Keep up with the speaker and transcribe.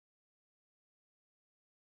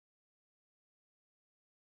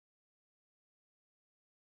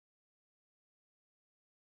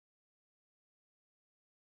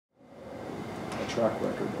track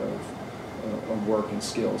record of work and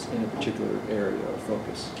skills in a particular area of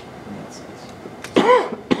focus in that sense.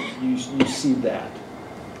 You see that.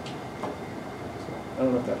 So, I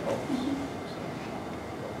don't know if that helps.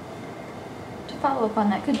 To follow up on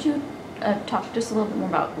that, could you talk just a little bit more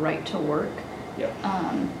about right to work? Yeah.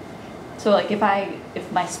 So like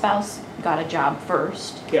if my spouse got a job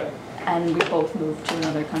first, Yeah. and we both moved to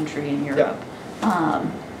another country in Europe,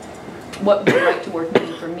 what would right to work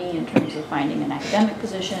mean for me in terms of finding an academic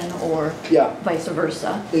position or vice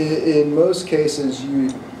versa? In most cases,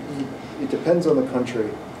 it depends on the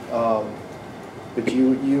country, but if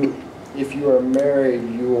you are married,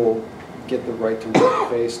 you will get the right to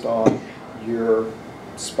work based on your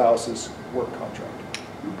spouse's work contract.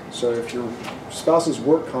 Okay. So if your spouse's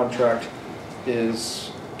work contract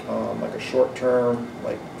is like a short term,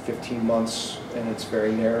 like 15 months, and it's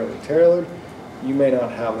very narrowly tailored, you may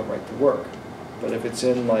not have the right to work. But if it's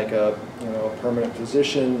in like a a permanent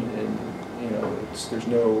position and there's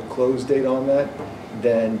no close date on that,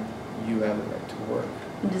 then you have the right to work.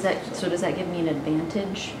 Does that give me an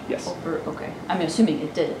advantage? Yes. Okay. I'm assuming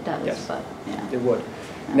it does. Yes. But yeah. It would.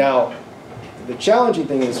 Now, the challenging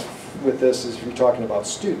thing is with this is you're talking about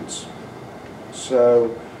students.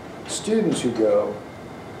 So students who go,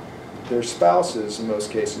 their spouses in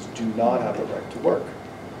most cases do not have the right to work.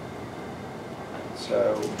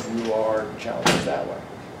 So you are challenged that way.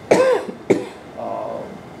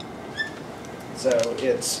 So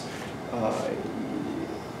it's,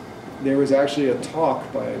 there was actually a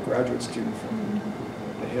talk by a graduate student from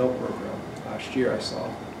the HAIL program last year I saw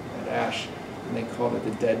at ASH, and they called it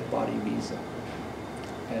the dead body visa.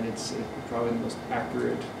 And it's probably the most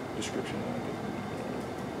accurate description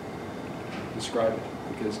I could describe it,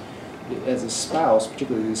 because as a spouse,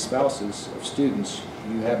 particularly the spouses of students,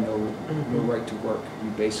 you have no right to work. You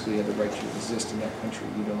basically have the right to exist in that country.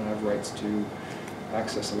 You don't have rights to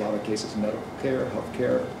access, a lot of cases, medical care, health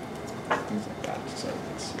care, things like that. So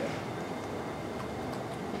it's,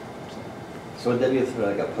 So would that be for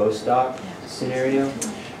like a postdoc scenario?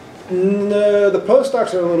 No, the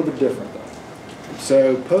postdocs are a little bit different though.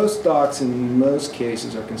 So postdocs in most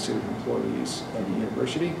cases are considered employees of the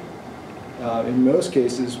university. In most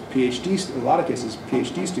cases, a lot of cases,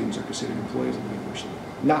 PhD students are considered employees of the university,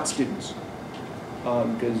 not students.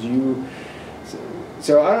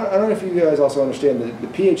 So I don't know if you guys also understand that the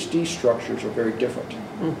PhD structures are very different.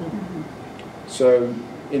 Mm-hmm. So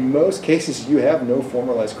in most cases, you have no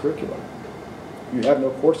formalized curriculum. You have no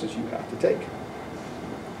courses you have to take.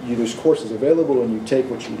 There's courses available and you take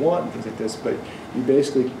what you want and things like this, but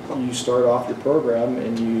you start off your program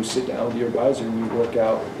and you sit down with your advisor and you work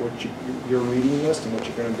out what your reading list and what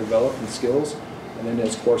you're going to develop and skills, and then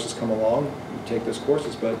as courses come along, you take those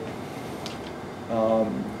courses, but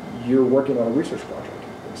you're working on a research project,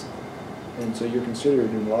 basically. And so you're considered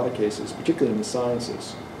in a lot of cases, particularly in the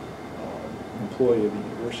sciences, employee of the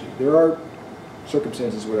university. There are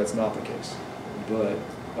circumstances where that's not the case, but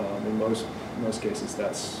in most cases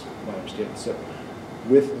that's my understanding. So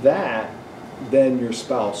with that, then your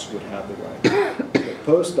spouse would have the right. But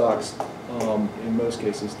postdocs, in most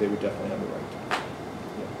cases, they would definitely have the right.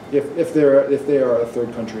 Yeah. If they are a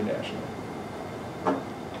third country national.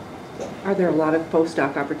 Are there a lot of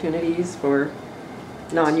postdoc opportunities for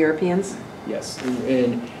non-Europeans? Yes,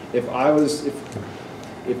 and if I would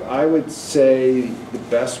say the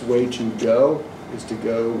best way to go is to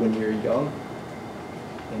go when you're young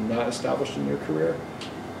and not established in your career,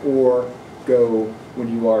 or go when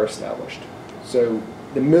you are established. So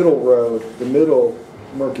the middle road, the middle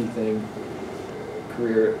murky thing,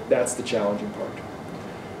 career, that's the challenging part.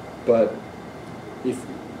 But if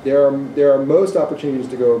there are most opportunities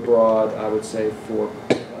to go abroad, I would say, for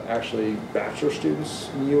actually bachelor students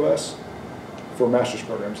in the U.S., for master's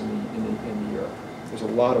programs in Europe. There's a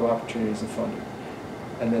lot of opportunities and funding.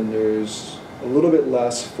 And then there's a little bit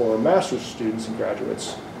less for master's students and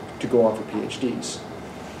graduates to go on for PhDs.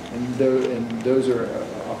 And those are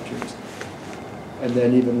opportunities. And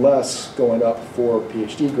then even less going up for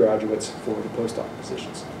PhD graduates for the postdoc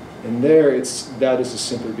positions. And that is just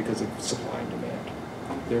simply because of supply and demand.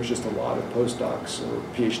 There's just a lot of postdocs or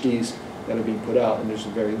PhDs that are being put out, and there's a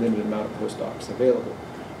very limited amount of postdocs available.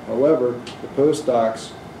 However, the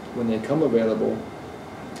postdocs, when they come available,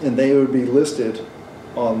 and they would be listed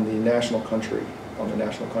on the national countries'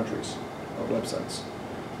 websites.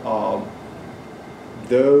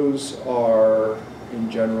 Those are, in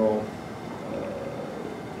general,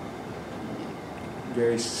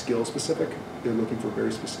 very skill specific. They're looking for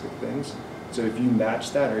very specific things. So if you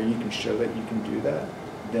match that, or you can show that you can do that,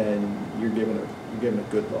 then you're given a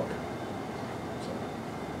good look. So.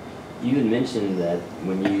 You had mentioned that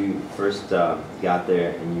when you first got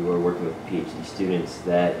there and you were working with PhD students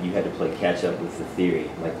that you had to play catch up with the theory,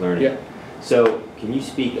 like learning. Yeah. So can you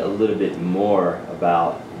speak a little bit more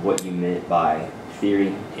about what you meant by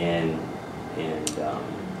theory and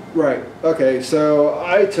Right. Okay. So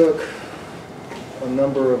I took a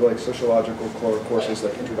number of like sociological courses,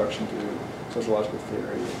 like Introduction to Sociological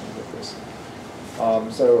Theory, and things like this.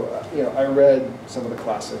 So you know, I read some of the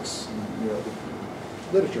classics, you know, the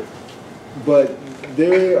literature, but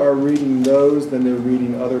they are reading those, then they're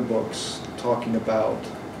reading other books talking about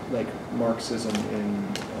like Marxism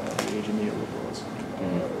in the age of neoliberalism,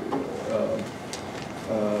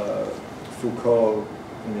 Foucault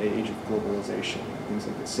in the age of globalization, things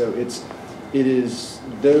like this. So it is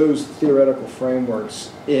those theoretical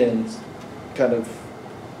frameworks in kind of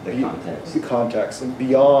the context and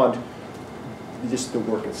beyond just the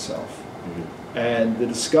work itself. Mm-hmm. And the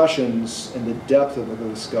discussions and the depth of the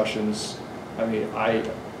discussions, I mean, I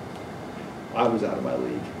was out of my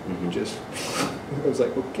league. Mm-hmm. Just, I was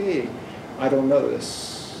like, okay, I don't know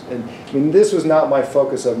this. And I mean, this was not my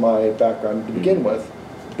focus of my background to begin with,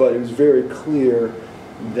 but it was very clear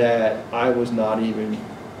that I was not even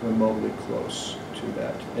remotely close to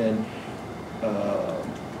that. And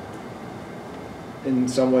in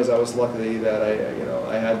some ways, I was lucky that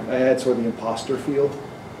I had sort of the imposter feel,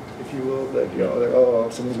 if you will, that like, oh,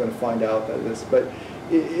 someone's going to find out that this, but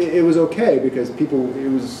it was okay because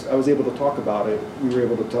I was able to talk about it. We were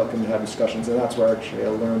able to talk and have discussions, and that's where actually I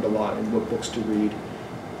learned a lot in what books to read.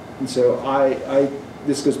 And so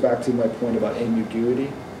this goes back to my point about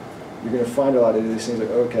ambiguity. You're going to find a lot of these things like,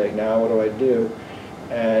 okay, now what do I do?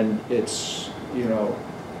 And it's, you know,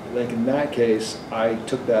 like in that case, I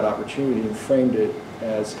took that opportunity and framed it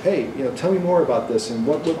as, hey, you know, tell me more about this, and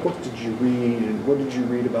what book did you read, and what did you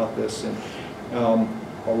read about this? And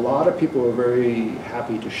a lot of people are very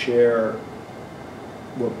happy to share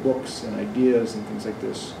what books and ideas and things like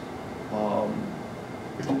this,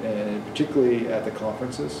 and particularly at the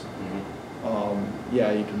conferences. Mm-hmm.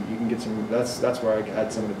 Yeah, you can get some. That's where I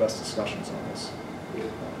had some of the best discussions on this.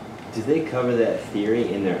 Do they cover that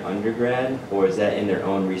theory in their undergrad, or is that in their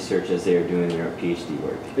own research as they are doing their PhD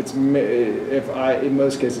work? It's in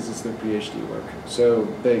most cases it's their PhD work. So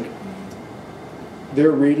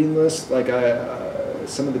their reading list, like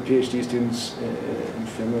some of the PhD students in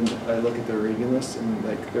Finland, I look at their reading list, and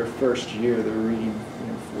like their first year they're reading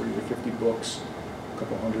 40 to 50 books, a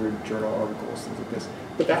couple hundred journal articles, things like this.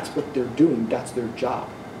 But that's what they're doing. That's their job.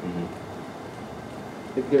 Mm-hmm.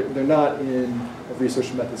 They're not in a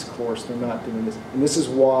research methods course. They're not doing this, and this is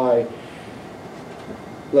why,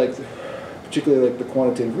 like, particularly like the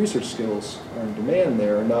quantitative research skills are in demand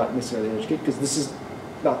there, are not necessarily educated, because this is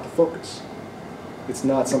not the focus. It's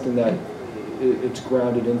not something that it's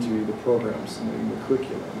grounded into the programs and in the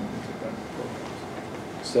curriculum and things like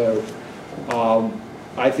that. So,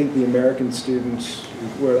 I think the American students,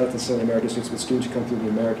 well, not necessarily American students, but students who come through the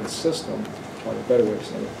American system, probably a better way of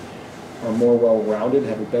saying it, are more well-rounded,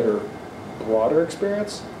 have a better, broader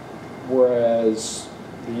experience, whereas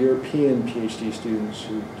the European PhD students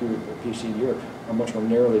who do a PhD in Europe are much more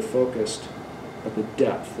narrowly focused, but the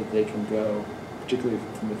depth that they can go, particularly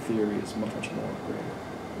from the theory, is much more greater.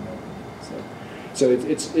 You know? So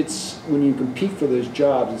it's when you compete for those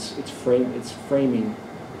jobs, it's framing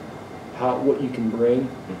what you can bring,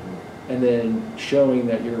 mm-hmm. and then showing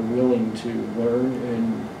that you're willing to learn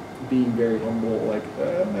and being very humble, like,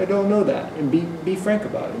 I don't know that, and be frank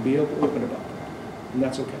about it, and be open about that, and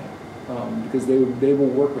that's okay, because they will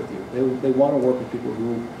work with you. They want to work with people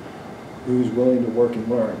who's willing to work and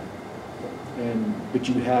learn, but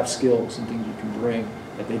you have skills and things you can bring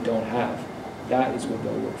that they don't have. That is what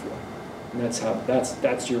they'll work for, and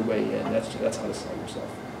that's your way in. That's how to sell yourself.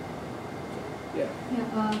 Yeah.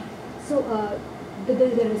 Yeah. So the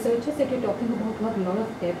researchers that you're talking about who have a lot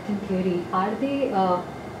of depth in theory, are they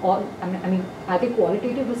are they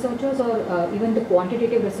qualitative researchers, or even the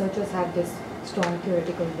quantitative researchers have this strong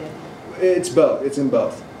theoretical depth? It's both. It's in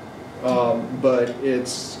both. But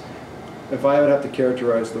if I would have to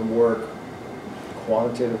characterize the work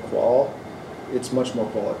quantitative qual, it's much more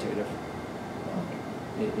qualitative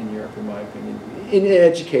in Europe, in my opinion. In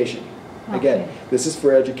education. Again, this is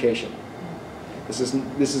for education. This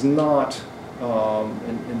is not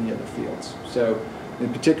in the other fields. So,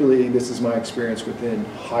 and particularly, this is my experience within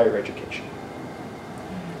higher education.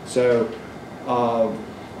 So,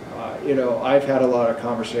 I've had a lot of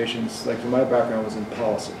conversations, like my background was in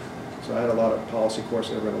policy. So I had a lot of policy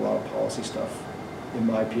courses, I read a lot of policy stuff in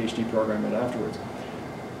my PhD program and afterwards.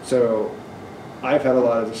 So I've had a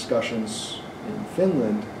lot of discussions in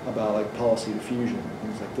Finland about like policy diffusion and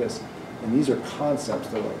things like this. And these are concepts.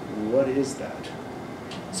 They're like, what is that?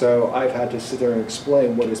 So I've had to sit there and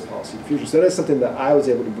explain what is policy diffusion. So that's something that I was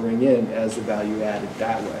able to bring in as the value added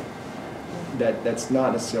that way. That's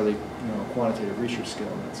not necessarily a quantitative research skill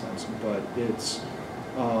in that sense, but it's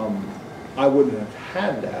I wouldn't have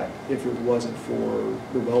had that if it wasn't for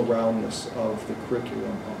the well-roundedness of the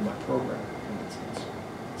curriculum of my program in that sense.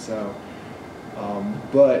 So,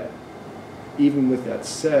 but even with that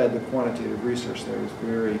said, the quantitative research there is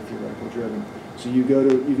very theoretical driven. So you go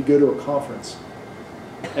to a conference,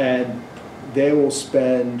 and they will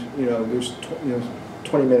spend there's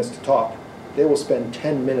 20 minutes to talk. They will spend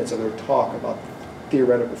 10 minutes of their talk about the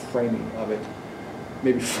theoretical framing of it,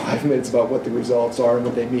 maybe 5 minutes about what the results are and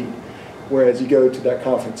what they mean. Whereas you go to that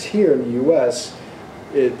conference here in the U.S.,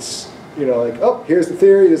 it's like, oh, here's the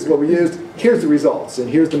theory, this is what we used, here's the results, and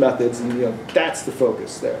here's the methods, and that's the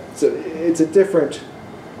focus there. So it's a different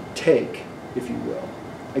take, if you will.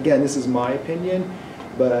 Again, this is my opinion,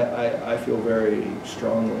 but I feel very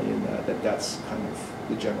strongly in that's kind of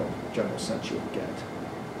the general sense you'll get.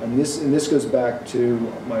 And this goes back to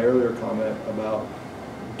my earlier comment about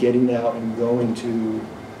getting out and going to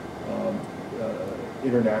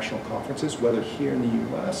international conferences, whether here in the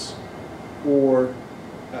U.S. or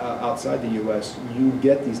outside the U.S. You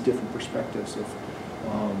get these different perspectives of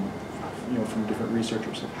from different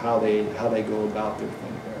researchers of how they go about their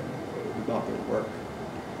thing there, about their work,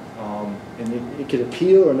 and it could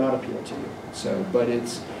appeal or not appeal to you. So, but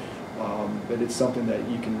it's something that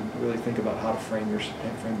you can really think about how to frame your work.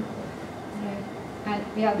 Right.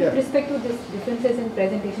 And with respect to this differences in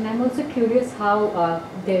presentation, I'm also curious how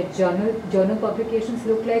their journal publications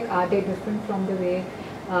look like. Are they different from the way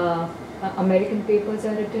American papers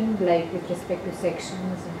are written, like with respect to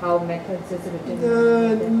sections and how methods is written?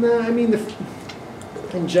 No, I mean,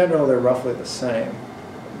 in general, they're roughly the same.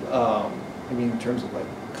 In terms of like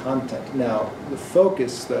content. Now, the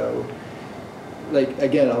focus, though, like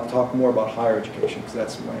again, I'll talk more about higher education because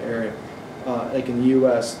that's my area. Like in the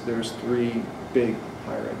U.S., there's 3 big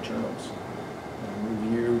higher ed journals: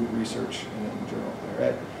 Review, Research, and then Journal of Higher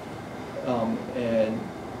Ed. And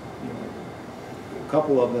a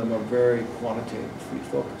couple of them are very quantitatively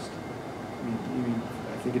focused.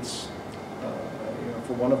 I think it's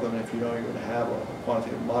for one of them, if you don't even have a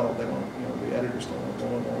quantitative model, they don't. The editors don't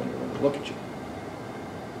want to look at you.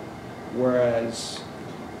 Whereas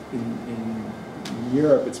in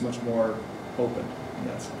Europe, it's much more open in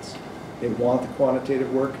that sense. They want the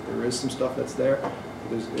quantitative work. There is some stuff that's there.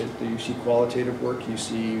 You see qualitative work. You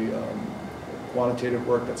see quantitative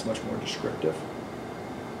work that's much more descriptive.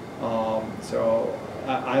 So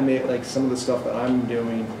I may like some of the stuff that I'm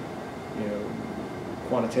doing,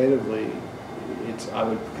 quantitatively. I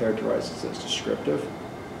would characterize it as descriptive.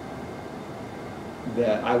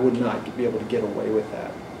 That I would not be able to get away with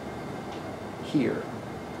that here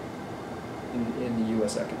in the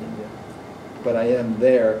U.S. academia, but I am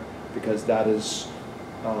there because that is.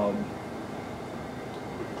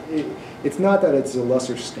 It's not that it's a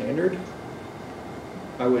lesser standard.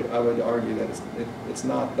 I would argue that it's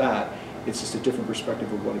not that. It's just a different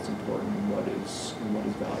perspective of what is important and what is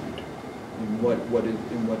valued, and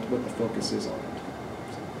what the focus is on it.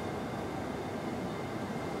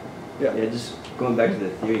 Yeah. Yeah. Just going back to the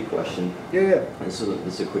theory question. Yeah. This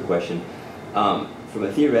is a quick question. From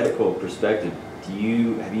a theoretical perspective,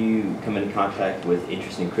 have you come in contact with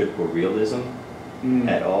interest in critical realism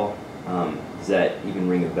at all? Does that even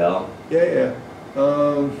ring a bell? Yeah.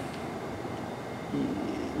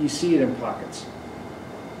 You see it in pockets,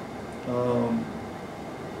 and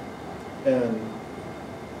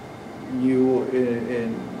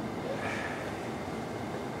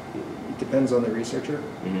it depends on the researcher.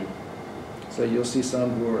 Mm-hmm. So you'll see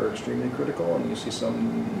some who are extremely critical, and you see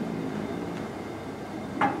some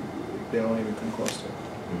they don't even come close to it.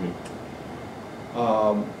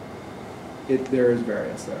 Mm-hmm. There is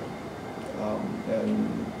variance there,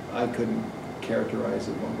 and I couldn't characterize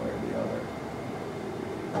it one way or the other.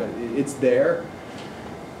 But it's there,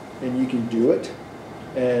 and you can do it,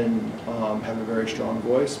 and have a very strong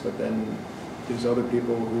voice. But then there's other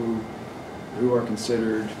people who are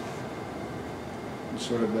considered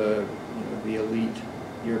sort of the elite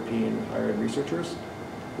European higher ed researchers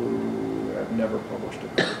who have never published a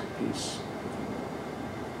critical piece,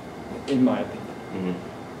 in my opinion.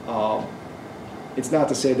 Mm-hmm. It's not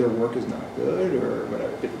to say their work is not good or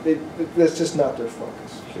whatever. That's just not their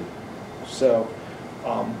focus. Sure. So,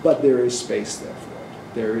 but there is space there for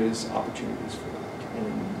it. There is opportunities for it.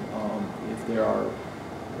 And if there are,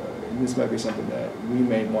 and this might be something that we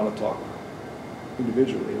may want to talk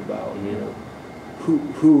individually about, mm-hmm.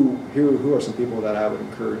 Who are some people that I would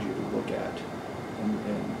encourage you to look at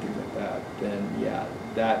and things like that, then yeah,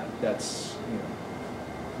 that's, you know,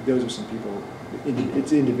 those are some people,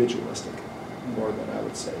 it's individualistic more than I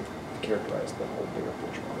would say to characterize the whole bigger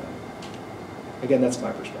picture of that. Again, that's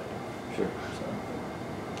my perspective. Sure. So,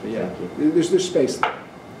 but yeah, Thank there's space there.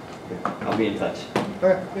 Yeah. I'll be in touch.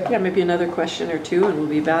 Okay, Yeah, maybe another question or two, and we'll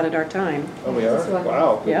be about at our time. Oh, we Just are? one.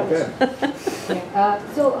 Wow, Yep. okay.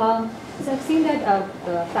 So I've seen that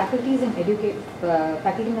faculty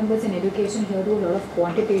members in education here do a lot of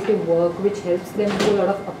quantitative work, which helps them do a lot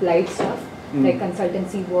of applied stuff, like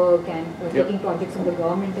consultancy work and taking projects from the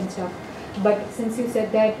government and stuff. But since you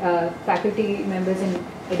said that faculty members in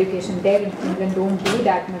education there in England don't do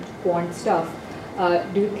that much quant stuff,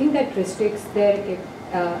 do you think that restricts their,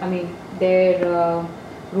 their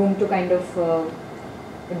room to kind of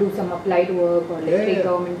do some applied work or like take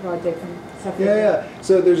government projects and stuff like that? Yeah.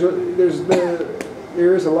 So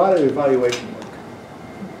there is a lot of evaluation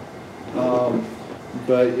work,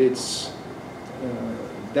 but it's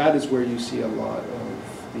that is where you see a lot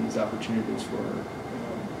of these opportunities for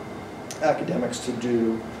academics to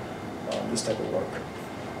do this type of work.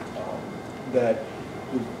 That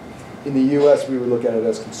in the U.S. we would look at it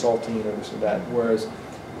as consulting or this or that, whereas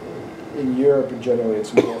in Europe generally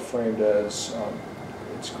it's more framed as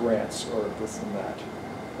it's grants or this and that.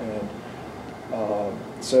 And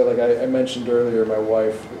so like I mentioned earlier, my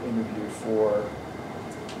wife interviewed for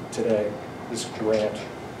today this grant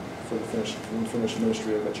for the Finnish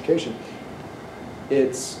Ministry of Education.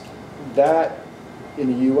 It's that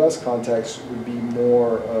in the U.S. context would be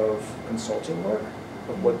more of consulting work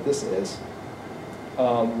of what this is,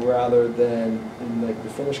 rather than in like the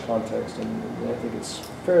Finnish context, and I think it's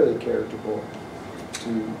fairly characterable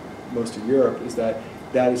to most of Europe, is that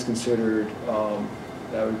that is considered,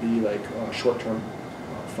 that would be like a short-term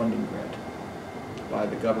funding grant by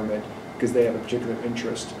the government because they have a particular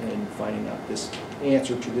interest in finding out this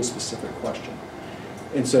answer to this specific question.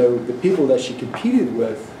 And so the people that she competed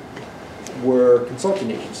with were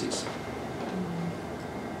consulting agencies.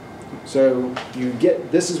 So you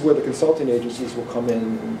get, this is where the consulting agencies will come in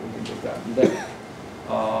and things like that. And then,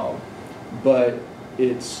 but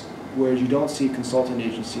it's, whereas you don't see consulting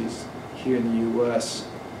agencies here in the U.S.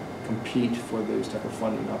 compete for those type of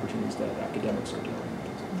funding opportunities that academics are doing and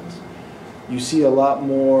things like this. You see a lot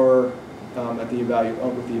more at the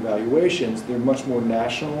with the evaluations. They're much more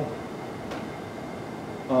national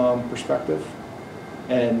perspective,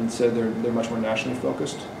 and so they're much more nationally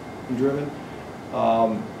focused and driven.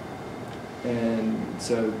 And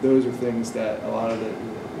so those are things that a lot of the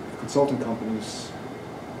consulting companies,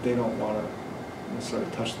 they don't want to necessarily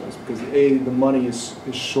touch those because A, the money is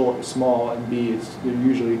small, and B, they're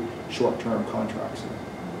usually short-term contracts. So,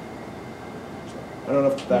 I don't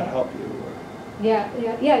know if that helped you. Or.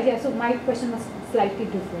 Yeah. So my question was slightly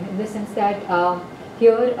different in the sense that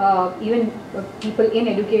here even people in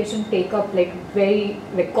education take up like very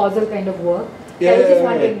like causal kind of work. I was just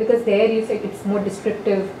wondering because there you said it's more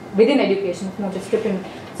descriptive within education, it's more descriptive.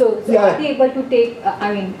 So are they able to take?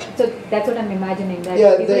 So that's what I'm imagining,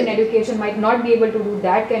 that people in education might not be able to do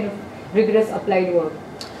that kind of rigorous applied work.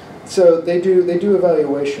 So they do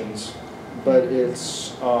evaluations, but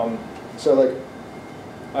it's so like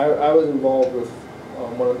I was involved with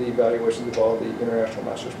one of the evaluations of all the international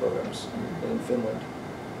master's programs in Finland.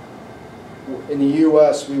 In the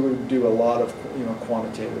U.S., we would do a lot of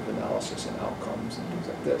quantitative analysis and outcomes and things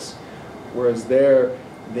like this, whereas there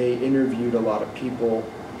they interviewed a lot of people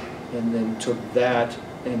and then took that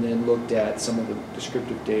and then looked at some of the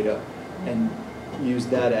descriptive data and used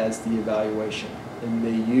that as the evaluation, and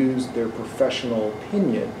they used their professional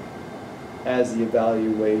opinion as the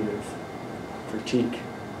evaluative critique,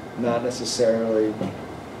 not necessarily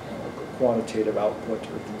quantitative output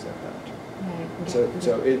or things like that. Right.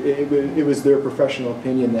 So it was their professional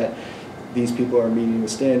opinion that these people are meeting the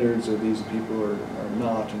standards or these people are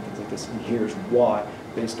not and things like this, and here's why,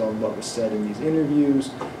 based on what was said in these interviews,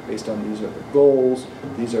 based on these are the goals,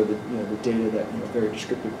 these are the the data that very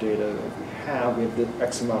descriptive data that we have. We have the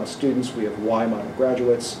X amount of students, we have Y amount of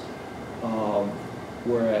graduates,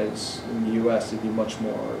 whereas in the U.S. it'd be much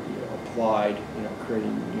more applied,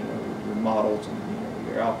 creating your models and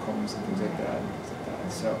your outcomes and things like that.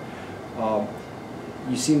 So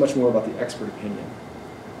you see much more about the expert opinion.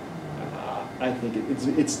 I think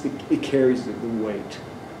it carries the weight.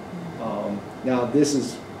 Now this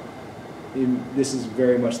is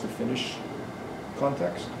very much the Finnish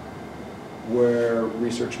context, where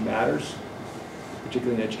research matters,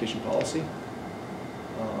 particularly in education policy,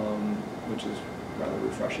 which is rather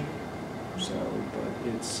refreshing. So,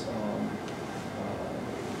 but it's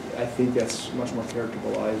I think that's much more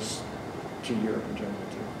characterized to Europe in general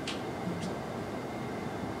too.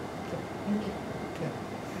 Thank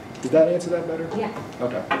you. Did that answer that better? Yeah.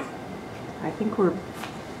 Okay. I think we're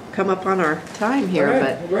come up on our time here, All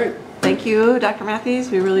right, but great. thank you, Dr.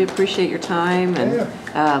 Mathies. We really appreciate your time. And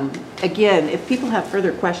again, if people have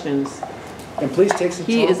further questions, And please take some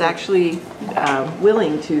time. he is actually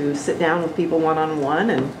willing to sit down with people one-on-one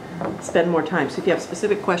and spend more time. So if you have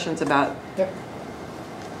specific questions about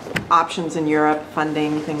options in Europe,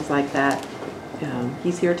 funding, things like that,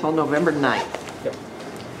 he's here till November 9th. Yep.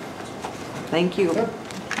 Thank you. Yep.